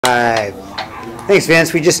5. Thanks,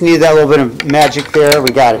 Vince. We just need that little bit of magic there. We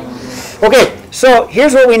got it. Okay, so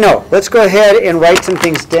here's what we know. Let's go ahead and write some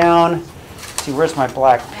things down. Let's see, where's my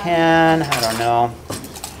black pen? I don't know.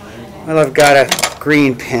 Well, I've got a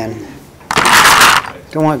green pen.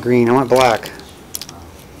 Don't want green. I want black.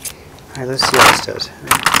 All right, let's see how this does.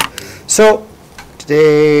 So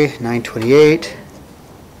today, 9/28.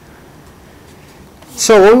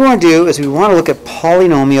 So what we want to do is we want to look at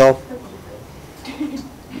polynomial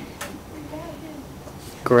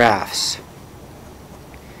graphs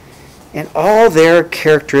and all their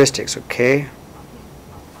characteristics, okay?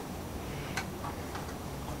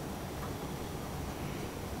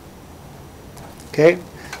 Okay,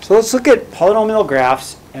 so let's look at polynomial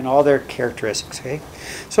graphs and all their characteristics, okay?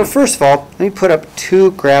 So first of all, let me put up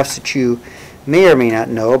two graphs that you may or may not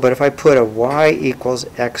know, but if I put a y equals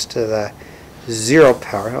x to the 0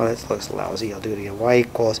 power, oh, that looks lousy, I'll do it again, y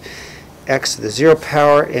equals x to the 0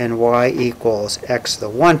 power and y equals x to the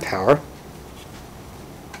 1 power,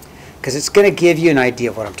 because it's going to give you an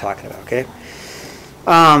idea of what I'm talking about, okay?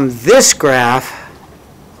 This graph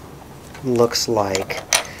looks like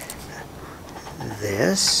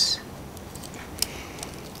this.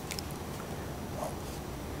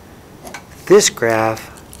 This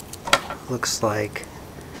graph looks like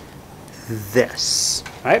this,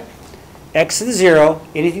 right? X to the 0,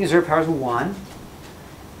 anything 0 power is 1.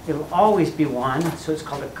 It'll always be 1, so it's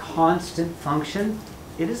called a constant function.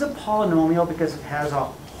 It is a polynomial because it has a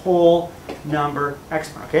whole number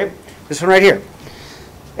exponent, okay? This one right here,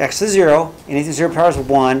 x to the 0, anything 0 power is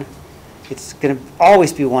 1. It's going to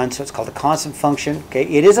always be 1, so it's called a constant function, okay?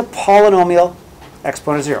 It is a polynomial,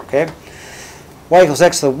 exponent of 0, okay? Y equals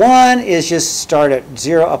x to the 1 is just start at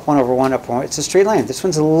 0, up 1 over 1, up 1. It's a straight line. This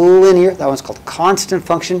one's a linear. That one's called a constant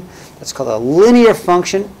function. That's called a linear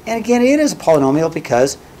function. And again, it is a polynomial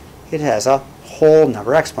because it has a whole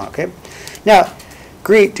number exponent, okay? Now,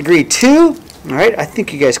 degree 2, all right, I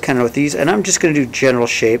think you guys kind of know what these, and I'm just going to do general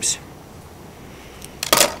shapes.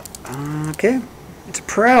 Okay, it's a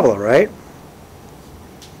parabola, right?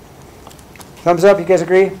 Thumbs up, you guys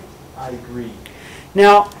agree? I agree.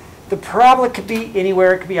 Now, the parabola could be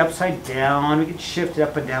anywhere. It could be upside down. We could shift it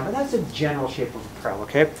up and down, but that's a general shape of a parabola,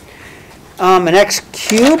 okay? An x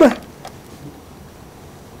cube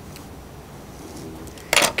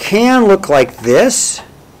can look like this,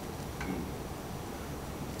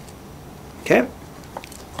 okay?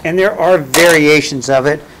 And there are variations of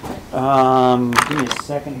it. Give me a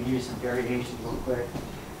second to give you some variations real quick.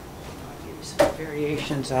 I'll give you some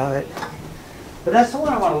variations of it. But that's the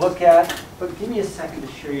one I want to look at. But give me a second to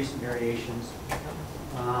show you some variations.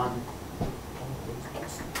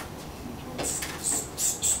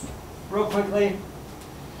 Real quickly,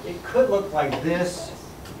 it could look like this.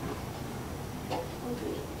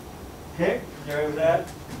 Okay, you ready with that?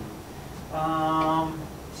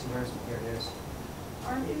 Let's see, here it is.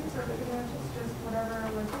 Aren't these just whatever,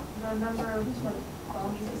 like the number of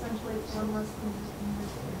bumps essentially one less than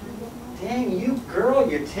Dang, you girl,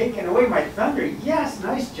 you're taking away my thunder. Yes,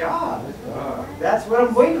 nice job. That's what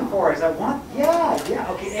I'm waiting for. Is I want, yeah,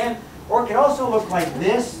 okay. And or it could also look like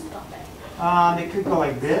this. It could go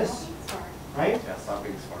like this, right? Yeah, stop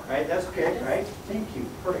being smart. Right, that's okay, right? Thank you,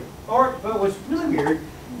 perfect. Or, but what's really weird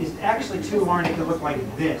is actually too, Lauren, it could look like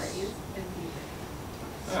this.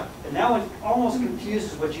 And that one almost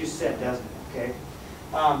confuses what you said, doesn't it? Okay.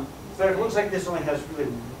 But it looks like this only has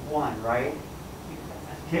really one, right?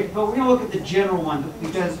 Okay, but we're going to look at the general one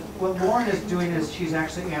because what Lauren is doing is she's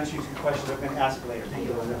actually answering some questions I'm going to ask her later. Thank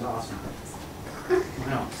you, Lauren. That's awesome.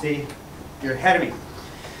 No, see, you're ahead of me.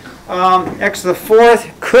 X to the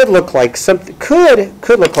 4th could look like something. Could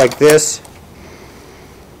look like this.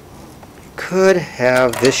 Could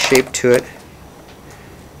have this shape to it,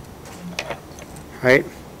 right?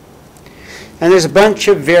 And there's a bunch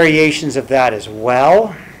of variations of that as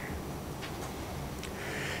well.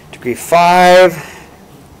 Degree 5.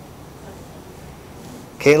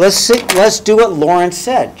 Okay, let's do what Lauren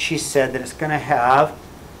said. She said that it's going to have,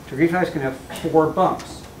 degree 5 is going to have 4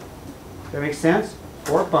 bumps. Does that make sense?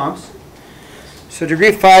 4 bumps. So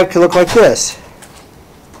degree 5 could look like this.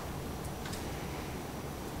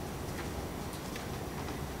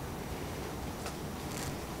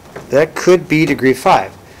 That could be degree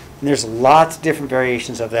 5. And there's lots of different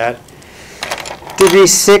variations of that. Degree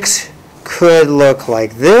 6 could look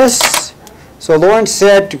like this. So Lauren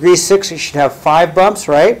said degree 6 you should have 5 bumps,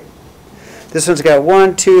 right? This one's got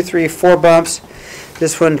 1, 2, 3, 4 bumps.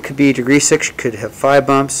 This one could be degree 6, could have 5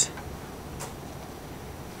 bumps.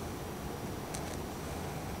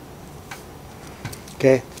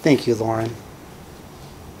 Okay, thank you, Lauren.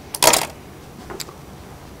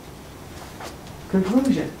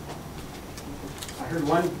 Conclusion. I heard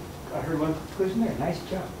one conclusion there. Nice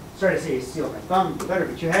job. Sorry to say you steal my thumb better,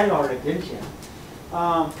 but you had it already, didn't you?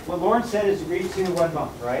 What Lauren said is degree 2, 1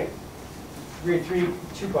 bump, right? Degree 3,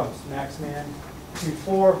 2 bumps, max man. Degree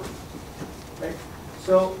 4, right?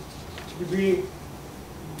 So degree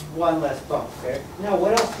 1 less bump, okay? Now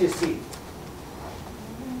what else do you see?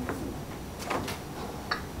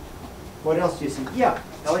 What else do you see? Yeah,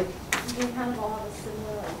 Ellie? They kind of all have a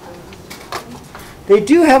similar, They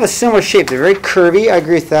do have a similar shape. They're very curvy. I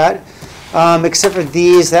agree with that. Except for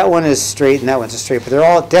these, that one is straight and that one's straight, but they're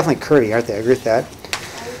all definitely curvy, aren't they? I agree with that.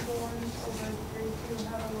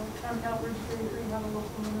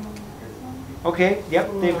 Okay, yep,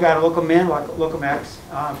 they've got a local min, local max,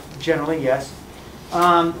 generally, yes.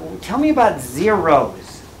 Tell me about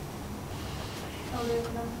zeros.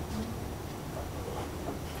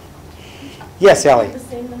 Yes, Ellie? The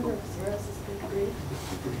same number of zeros as degree.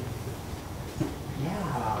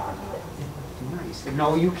 Yeah, nice.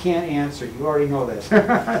 No, you can't answer. You already know this.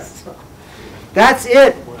 So, that's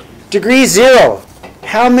it. Degree 0.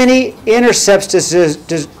 How many intercepts does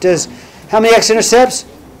how many x-intercepts?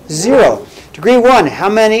 0. Degree 1. How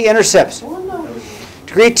many intercepts?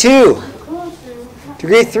 Degree 2.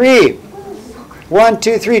 Degree 3. 1,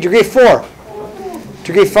 2, 3. Degree 4.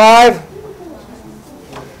 Degree 5.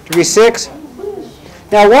 Degree 6.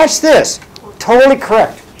 Now watch this. Totally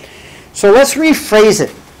correct. So let's rephrase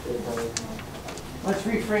it. Let's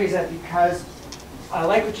rephrase that because I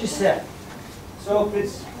like what you said. So if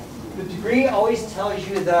it's the degree always tells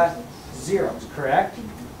you the zeros, correct?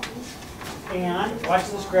 And watch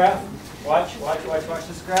this graph. Watch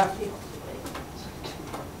this graph.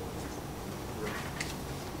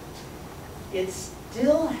 It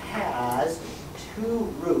still has 2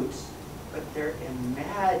 roots, but they're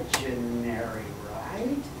imaginary,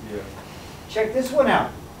 right? Yeah. Check this one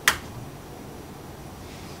out.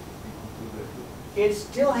 It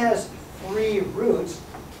still has 3 roots,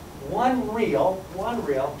 1 real,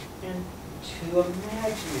 and 2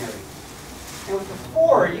 imaginary. And with the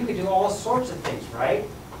 4, you could do all sorts of things, right?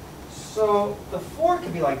 So the 4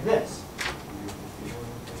 could be like this.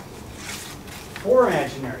 4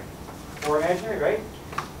 imaginary. 4 imaginary, right?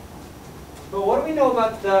 But what do we know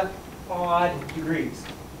about the odd degrees?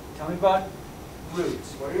 Tell me about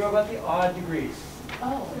roots. What do you know about the odd degrees?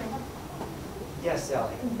 Oh, Yes,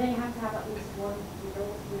 Sally. they have to have at least 1 zero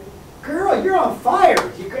root. Girl, you're on fire.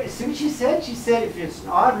 See what she said? She said if it's an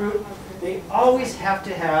odd root, they always have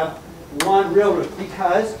to have 1 real root.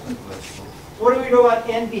 Because what do we know about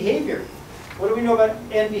end behavior? What do we know about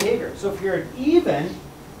end behavior? So if you're even,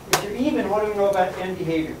 what do we know about end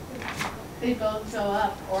behavior? They both go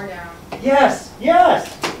up or down. Yes,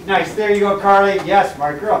 yes. Nice. There you go, Carly. Yes,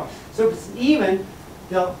 my girl. So if it's even,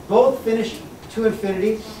 they'll both finish to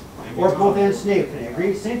infinity or both ends to negative infinity.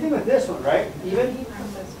 Agree? Same thing with this one, right? Even?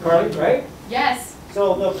 Carly, right? Yes.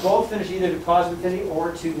 So they'll both finish either to positive infinity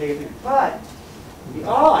or to negative infinity. But the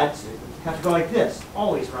odds have to go like this,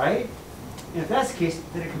 always, right? And if that's the case,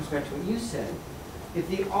 then it comes back to what you said. If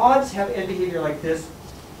the odds have end behavior like this,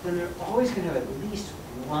 then they're always going to have at least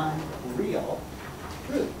 1 real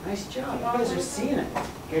root. Nice job. You guys are seeing it.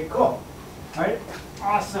 Okay, cool. All right,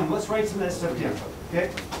 awesome. Let's write some of that stuff down. Okay?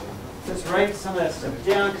 Let's write some of that stuff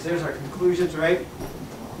down because there's our conclusions, right?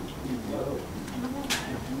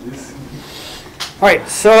 All right,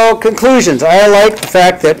 so conclusions. I like the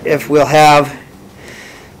fact that if we'll have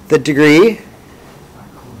the degree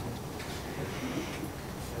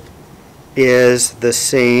is the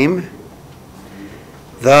same,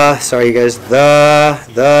 the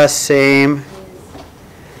same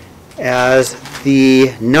as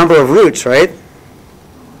the number of roots, right?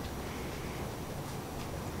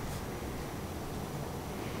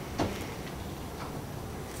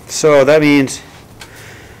 So that means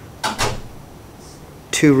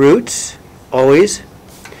 2 roots, always.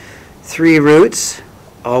 3 roots,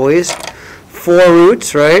 always. 4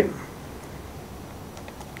 roots, right?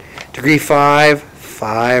 Degree 5,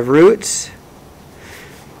 5 roots.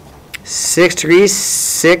 6 degrees,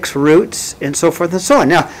 6 roots, and so forth and so on.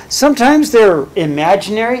 Now, sometimes they're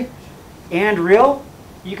imaginary and real.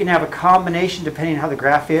 You can have a combination depending on how the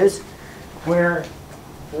graph is, where,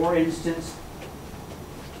 for instance,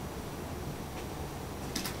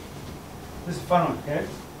 this is a fun one, okay?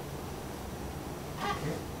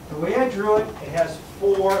 The way I drew it, it has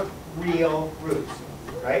 4 real roots,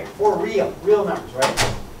 right? 4 real numbers, right?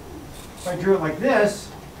 If I drew it like this,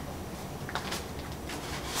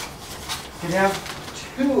 you can have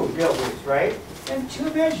 2 real roots, right? And 2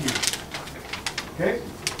 imaginary. Okay?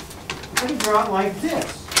 I can draw it like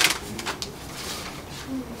this.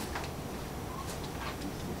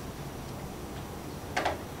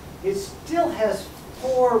 it still has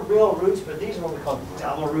 4 real roots, but these are what we call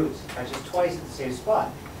double roots. It touches twice at the same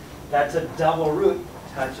spot. That's a double root,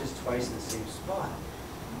 touches twice in the same spot.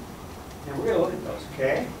 And we're going to look at those,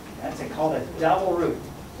 okay? That's called a double root.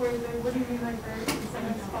 Where they, what do you mean like they're in the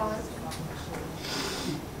same spot?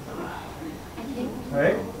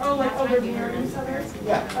 Right? Oh, like over near each other?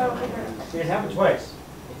 Yeah. Oh, okay. It happened twice.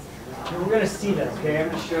 And we're going to see that, okay? I'm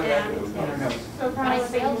going to show that in our notes. So kind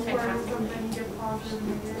of like a square or something, you get positive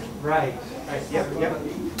and negative. Right. Right. Yep.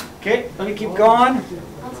 Okay, let me keep going.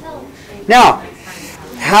 Now,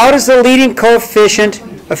 how does the leading coefficient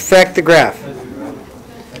affect the graph?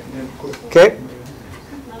 Okay.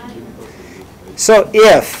 So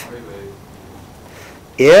if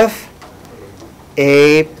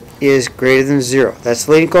A is greater than 0, that's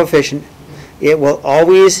the leading coefficient, it will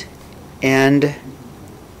always end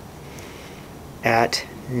at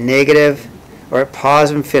negative or at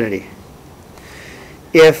positive infinity.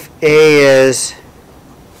 If A is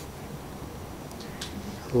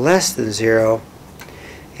less than 0,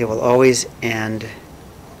 it will always end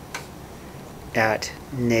at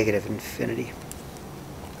negative infinity.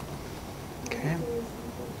 Okay.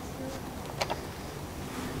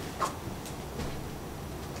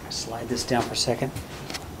 Slide this down for a second.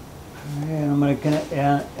 And I'm going to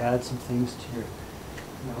add some things to your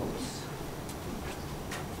notes.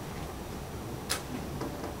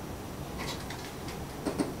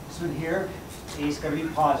 This one here, A is going to be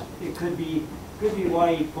positive. It could be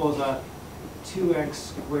y equals a 2x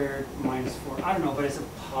squared minus 4. I don't know, but it's a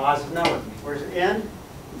positive number. Where's it end?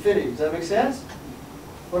 Infinity. Does that make sense?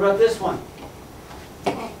 What about this one?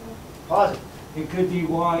 Positive. It could be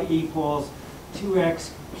y equals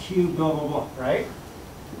 2x cubed, blah, blah, blah, right?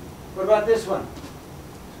 What about this one?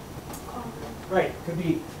 Right. It could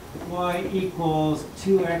be y equals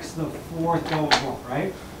 2x to the 4th, blah, blah, blah,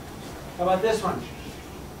 right? How about this one?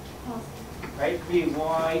 Right? It could be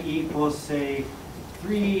y equals, say,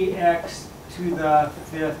 3x to the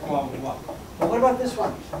 5th, blah, blah, blah. But what about this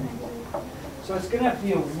one? So it's going to have to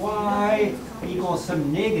be a y equals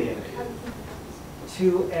some negative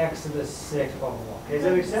 2x to the 6th, blah, blah, blah. Okay, does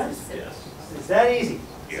that make sense? Yes. It's that easy.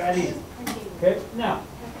 It's that easy. Okay, now,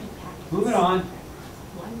 moving on.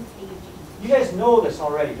 You guys know this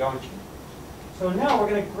already, don't you? So now we're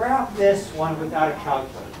going to graph this one without a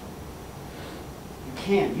calculator. You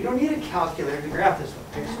can. You don't need a calculator to graph this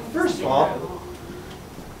one. Okay, so first of all,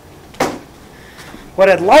 what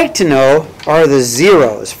I'd like to know are the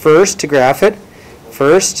zeros. First, to graph it,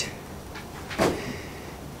 first,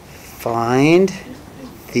 find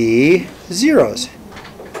the zeros.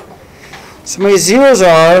 So my zeros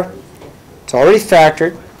are, it's already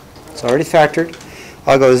factored. It's already factored.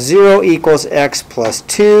 I'll go 0 equals x plus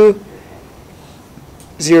 2,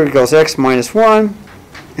 0 equals x minus 1,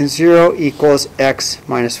 and 0 equals x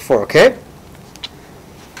minus 4, okay?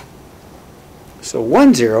 So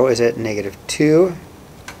 1 0 is at negative 2.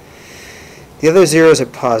 The other 0 is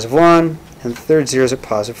at positive 1, and the third 0 is at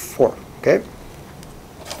positive 4, okay?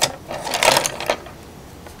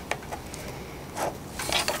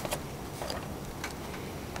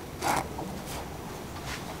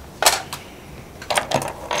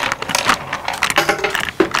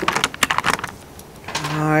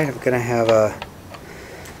 Alright, I'm going to have a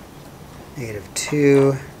negative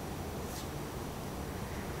 2,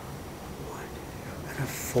 and a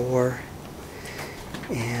 4,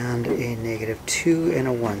 and a negative 2 and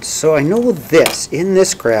a 1. So I know this, in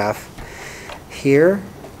this graph, here,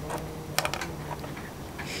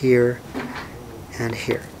 here, and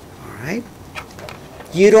here. Alright?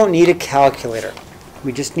 You don't need a calculator.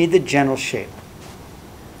 We just need the general shape.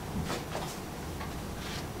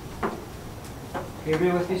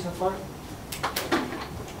 Everybody with me so far?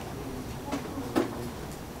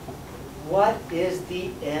 What is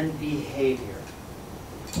the end behavior?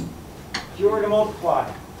 If you were to multiply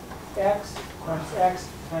x times x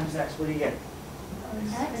times x, what do you get?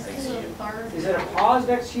 X to the third. Is it a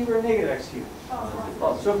positive x cubed or a negative x cubed?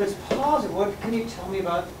 Oh, So if it's positive, what can you tell me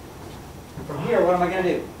about from here? What am I going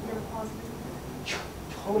to do? you're positive.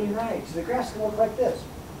 Totally right. So the graph's going to look like this.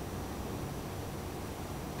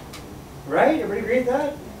 Right? Everybody agree with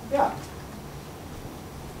that? Yeah.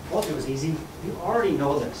 Told you it was easy. You already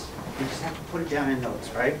know this. You just have to put it down in notes,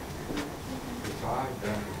 right?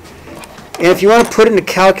 And if you want to put it in a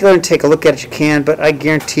calculator and take a look at it, you can, but I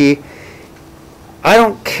guarantee I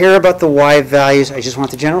don't care about the y values. I just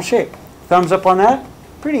want the general shape. Thumbs up on that?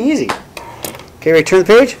 Pretty easy. Okay, ready, turn the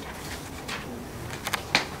page.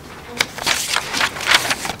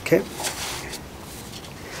 Okay.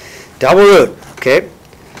 Double root. Okay.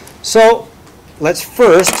 So let's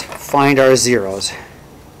first find our zeros.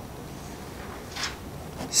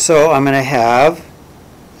 So I'm going to have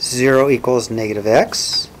 0 equals negative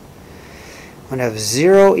x. I'm going to have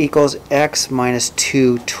 0 equals x minus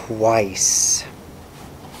 2 twice.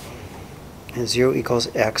 And 0 equals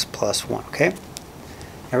x plus 1, okay?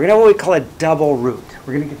 Now we're going to have what we call a double root.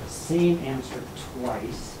 We're going to get the same answer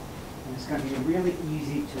twice. And it's going to be really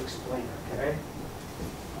easy to explain, okay?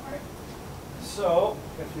 All right. So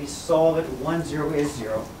if we solve it, 1, 0 is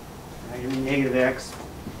 0. Now you mean negative x.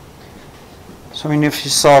 So I mean, if you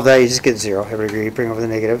solve that, you just get 0. Everybody agree? Bring over the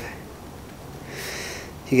negative.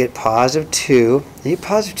 You get positive 2. Then you get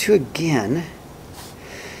positive 2 again. And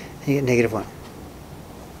you get negative 1.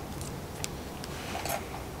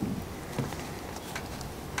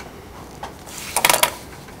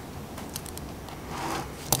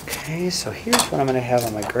 Okay, so here's what I'm going to have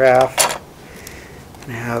on my graph. I'm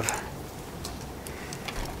going to have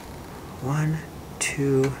 1,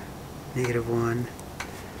 2, negative 1.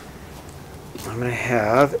 I'm going to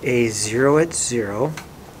have a 0 at 0.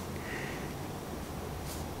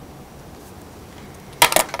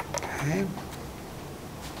 Okay.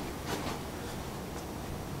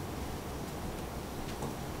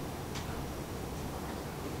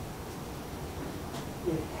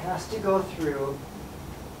 It has to go through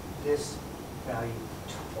this value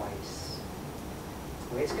twice.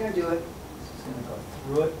 The way it's going to do it is it's going to go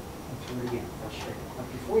through it and through it again. I'll show you. Now,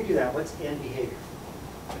 before we do that, what's end behavior?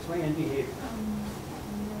 What's my end behavior?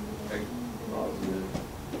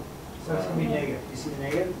 So it's going to be negative. You see the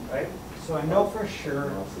negative, right? So I know for sure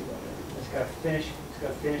it's got to finish. It's got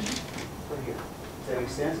to finish from here. Does that make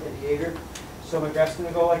sense? End behavior. So my graph's going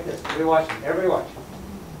to go like this. Everybody watching. Everybody watching.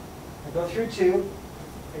 I go through 2.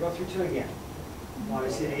 I go through 2 again. Want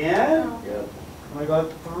to see it again? Yeah. I'm going to go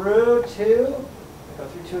through 2. I go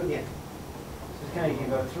through 2 again. So it's kind of, you can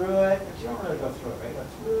go through it, but you don't really go through it, right? Go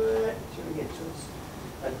through it, through it again. So it's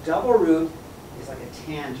a double root is like a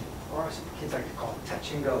tangent, or some kids like to call it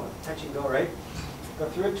touch and go. Touch and go, right? Go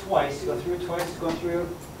through it twice. You go through it twice. Go through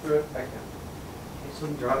it, back down. Okay, so we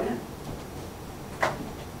can draw it in.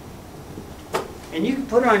 And you can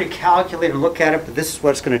put it on your calculator and look at it, but this is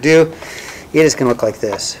what it's going to do. It is going to look like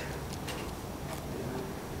this.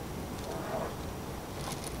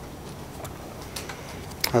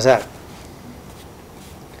 How's that?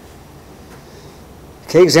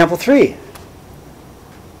 Okay, example 3.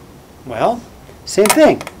 Well, same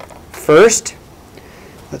thing. First,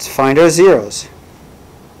 let's find our zeros.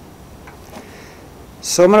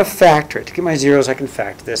 So I'm going to factor it. To get my zeros, I can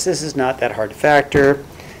factor this. This is not that hard to factor.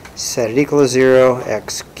 Set it equal to 0,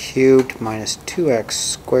 x cubed minus 2x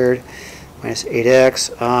squared minus 8x.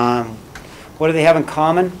 What do they have in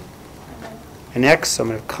common? An x. So I'm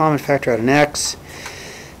going to common factor out an x.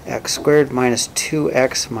 X squared minus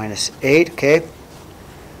 2x minus 8. Okay.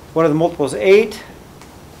 What are the multiples of 8?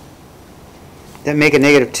 That make a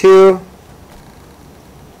negative 2.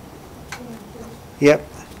 Yep.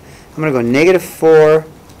 I'm going to go negative 4,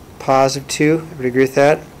 positive 2. Everybody agree with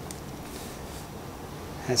that?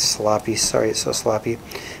 That's sloppy. Sorry, it's so sloppy.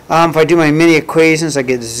 If I do my mini equations, I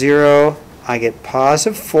get 0. I get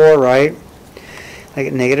positive 4, right? I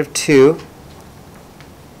get negative 2.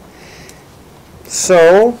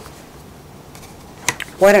 So,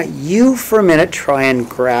 why don't you for a minute try and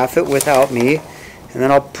graph it without me, and then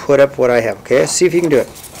I'll put up what I have. Okay, let's see if you can do it.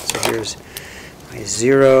 So here's my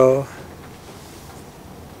 0.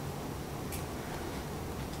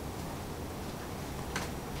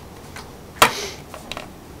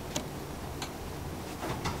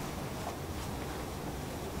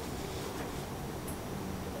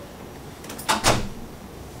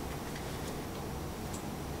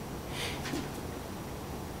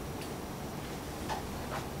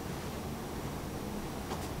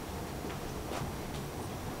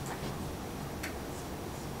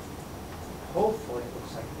 Hopefully it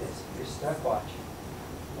looks like this. If you're stuck watching,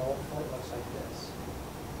 hopefully it looks like this.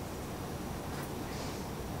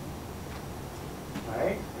 All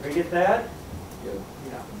right, everybody get that? Yep.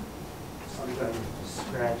 Yeah. So I'm going to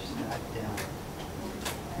scratch that down.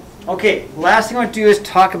 Okay, last thing I want to do is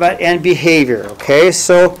talk about end behavior. Okay,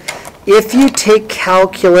 so if you take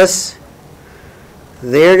calculus,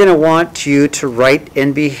 they're going to want you to write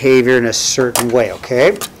end behavior in a certain way.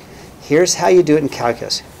 Okay, here's how you do it in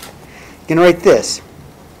calculus. You can write this.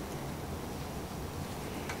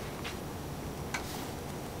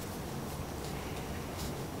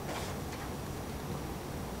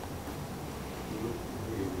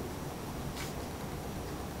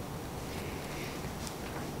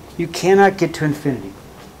 You cannot get to infinity. You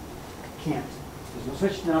can't. There's no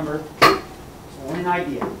such number. It's only an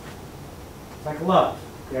idea. It's like love,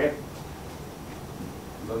 okay?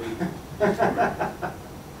 Love you.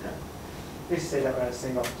 They used to say that when I was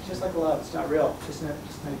single. It's just like love. It's not real. It's just an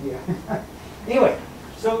idea. Anyway,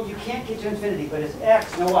 so you can't get to infinity, but as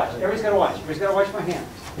x, now watch. Everybody's got to watch. Everybody's got to watch my hand.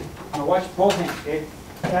 Now watch both hands, okay?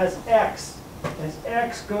 As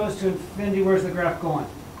x goes to infinity, where's the graph going?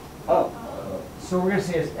 Up. So we're going to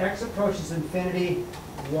say as x approaches infinity,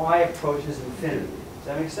 y approaches infinity. Does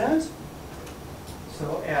that make sense?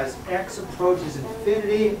 So as x approaches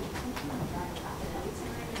infinity,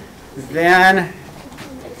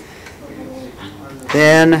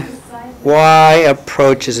 then y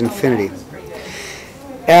approaches infinity.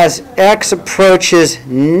 As x approaches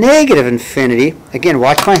negative infinity, again,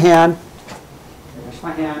 watch my hand. Watch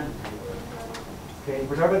my hand. Okay,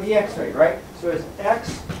 we're talking about the x rate, right? So as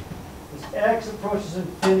x approaches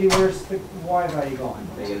infinity, where's the y value going?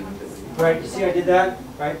 Right, you see I did that?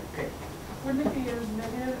 Right? Okay. Wouldn't it be as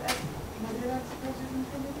negative x approaches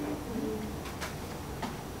infinity?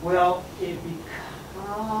 Well, it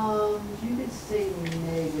becomes, you could say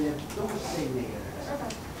negative, don't say negative.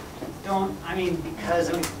 Okay. Don't, I mean,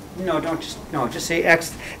 because, no, just say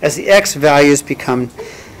x, as the x values become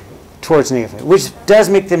towards negative, which does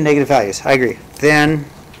make them negative values, I agree. Then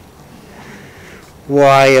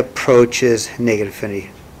y approaches negative infinity.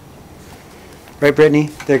 Right, Brittany?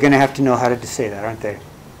 They're going to have to know how to say that, aren't they?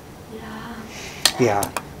 Yeah.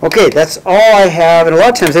 Yeah. Okay, that's all I have. And a lot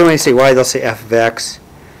of times they when you say y, they'll say f of x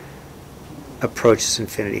approaches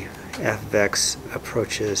infinity. F of x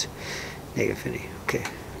approaches negative infinity. Okay,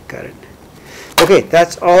 got it. Okay,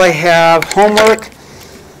 that's all I have. Homework.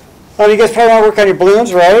 Oh, you guys probably want to work on your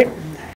balloons, right?